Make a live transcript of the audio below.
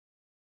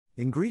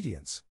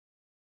Ingredients: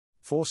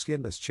 4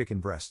 skinless chicken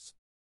breasts,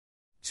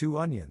 2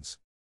 onions,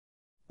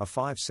 a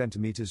 5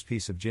 cm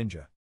piece of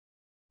ginger,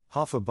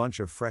 half a bunch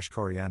of fresh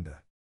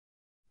coriander,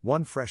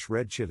 1 fresh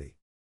red chili,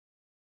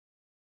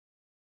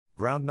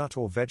 ground nut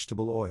or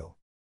vegetable oil,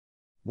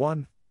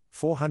 1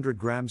 400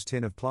 grams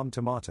tin of plum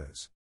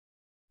tomatoes,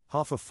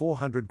 half a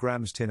 400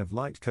 grams tin of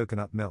light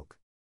coconut milk,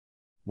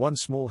 1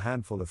 small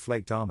handful of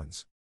flaked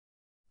almonds,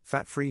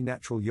 fat-free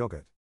natural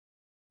yogurt,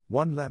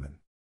 1 lemon.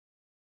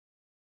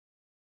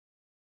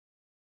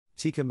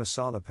 Tikka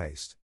masala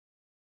paste,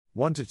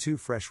 1 to 2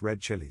 fresh red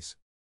chilies,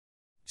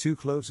 2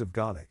 cloves of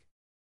garlic,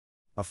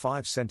 a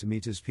 5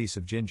 cm piece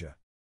of ginger,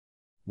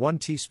 1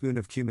 teaspoon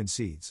of cumin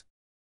seeds,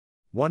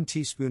 1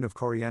 teaspoon of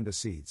coriander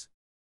seeds,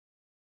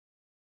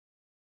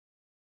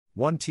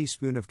 1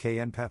 teaspoon of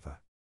cayenne pepper,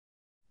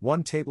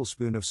 1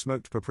 tablespoon of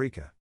smoked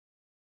paprika,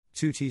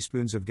 2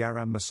 teaspoons of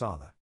garam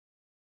masala,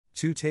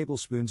 2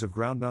 tablespoons of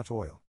groundnut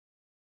oil,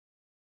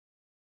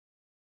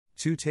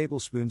 2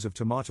 tablespoons of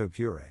tomato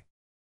puree,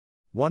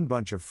 1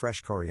 bunch of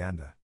fresh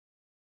coriander,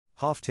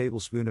 half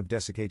tablespoon of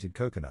desiccated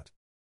coconut,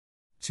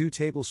 2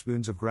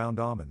 tablespoons of ground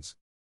almonds.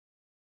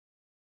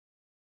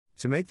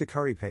 To make the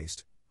curry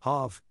paste,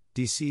 halve,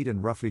 de-seed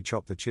and roughly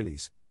chop the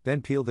chilies,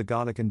 then peel the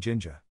garlic and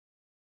ginger.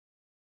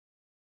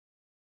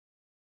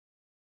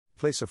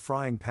 Place a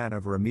frying pan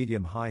over a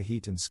medium-high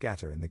heat and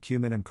scatter in the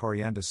cumin and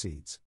coriander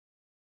seeds.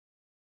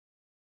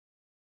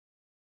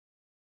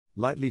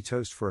 Lightly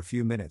toast for a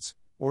few minutes,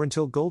 or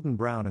until golden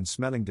brown and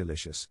smelling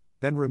delicious,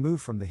 then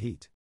remove from the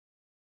heat.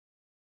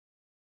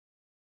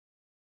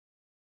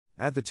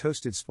 Add the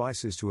toasted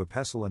spices to a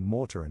pestle and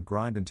mortar and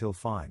grind until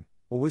fine,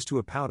 or whiz to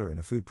a powder in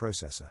a food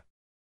processor.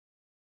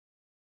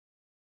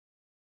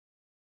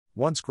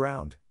 Once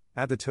ground,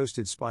 add the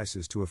toasted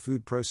spices to a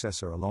food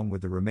processor along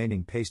with the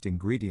remaining paste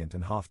ingredient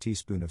and half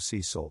teaspoon of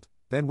sea salt,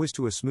 then whiz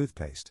to a smooth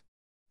paste.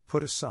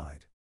 Put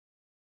aside.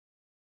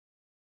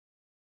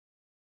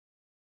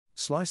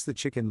 Slice the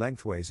chicken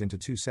lengthways into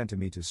 2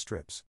 cm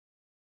strips.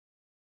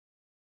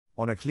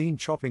 On a clean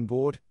chopping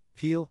board,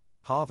 peel,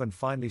 halve and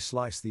finely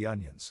slice the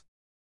onions.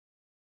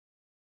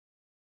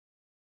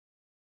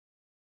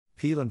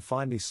 Peel and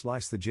finely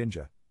slice the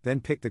ginger, then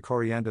pick the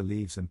coriander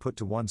leaves and put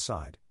to one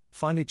side,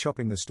 finely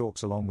chopping the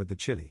stalks along with the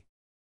chili.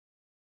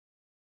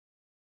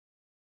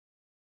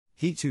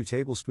 Heat 2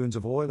 tablespoons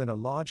of oil in a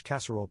large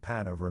casserole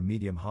pan over a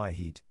medium-high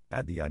heat,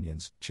 add the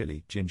onions,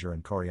 chili, ginger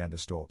and coriander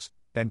stalks,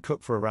 then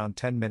cook for around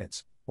 10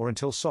 minutes, or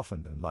until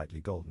softened and lightly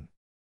golden.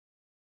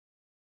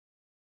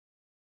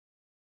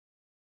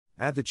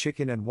 Add the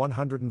chicken and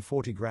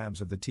 140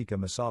 grams of the tikka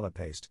masala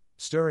paste,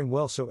 stirring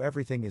well so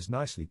everything is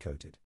nicely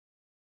coated.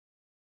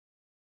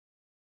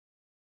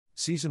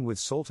 Season with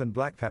salt and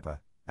black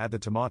pepper, add the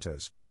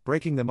tomatoes,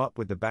 breaking them up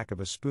with the back of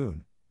a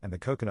spoon, and the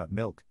coconut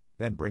milk,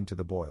 then bring to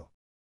the boil.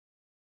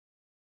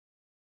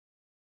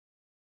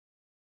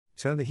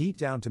 Turn the heat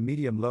down to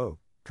medium-low,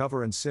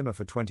 cover and simmer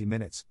for 20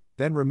 minutes,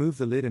 then remove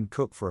the lid and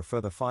cook for a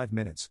further 5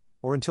 minutes,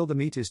 or until the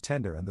meat is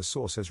tender and the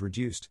sauce has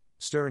reduced,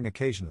 stirring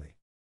occasionally.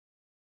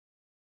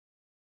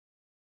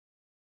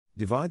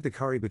 Divide the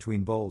curry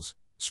between bowls,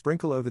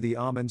 sprinkle over the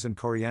almonds and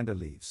coriander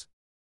leaves.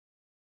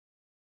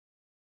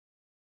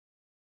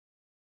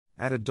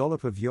 Add a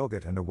dollop of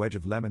yogurt and a wedge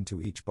of lemon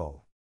to each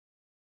bowl.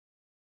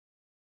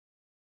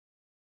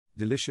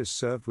 Delicious,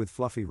 served with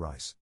fluffy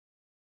rice.